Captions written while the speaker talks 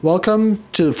Welcome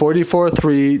to the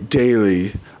 44.3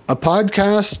 Daily, a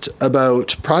podcast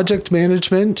about project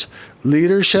management,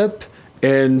 leadership,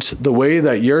 and the way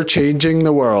that you're changing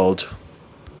the world.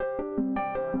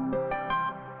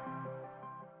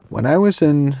 When I was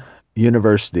in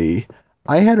university,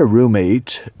 I had a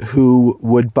roommate who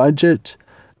would budget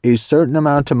a certain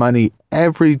amount of money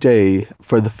every day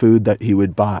for the food that he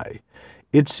would buy.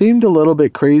 It seemed a little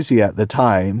bit crazy at the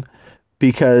time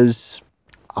because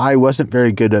I wasn't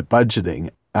very good at budgeting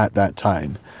at that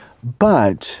time,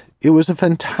 but it was a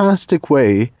fantastic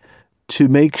way to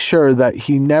make sure that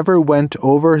he never went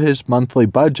over his monthly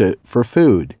budget for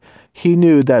food. He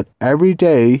knew that every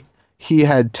day he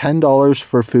had $10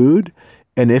 for food,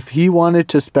 and if he wanted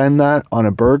to spend that on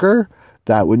a burger,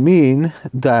 that would mean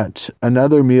that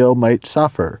another meal might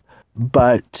suffer.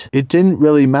 But it didn't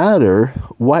really matter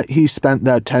what he spent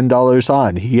that $10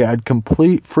 on. He had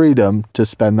complete freedom to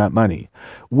spend that money.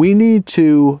 We need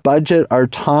to budget our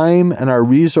time and our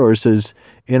resources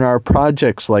in our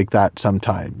projects like that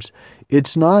sometimes.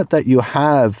 It's not that you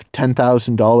have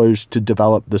 $10,000 to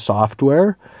develop the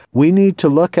software. We need to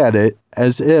look at it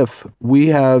as if we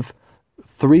have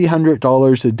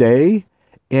 $300 a day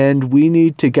and we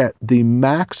need to get the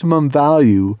maximum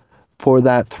value for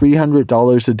that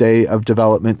 $300 a day of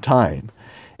development time.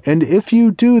 And if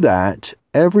you do that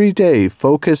every day,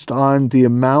 focused on the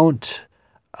amount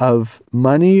of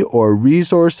money or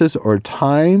resources or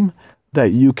time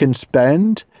that you can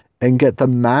spend and get the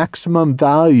maximum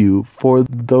value for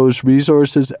those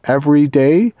resources every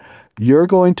day, you're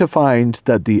going to find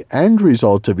that the end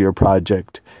result of your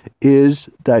project is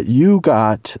that you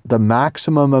got the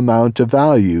maximum amount of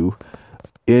value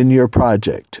in your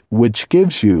project, which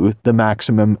gives you the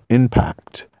maximum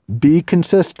impact. Be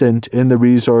consistent in the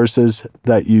resources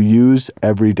that you use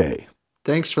every day.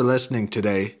 Thanks for listening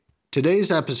today.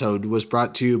 Today's episode was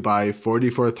brought to you by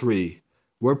 44.3.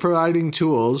 We're providing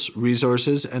tools,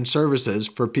 resources, and services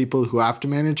for people who have to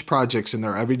manage projects in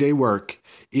their everyday work,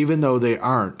 even though they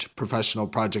aren't professional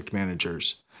project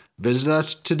managers. Visit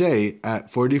us today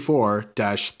at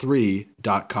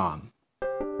 44-3.com.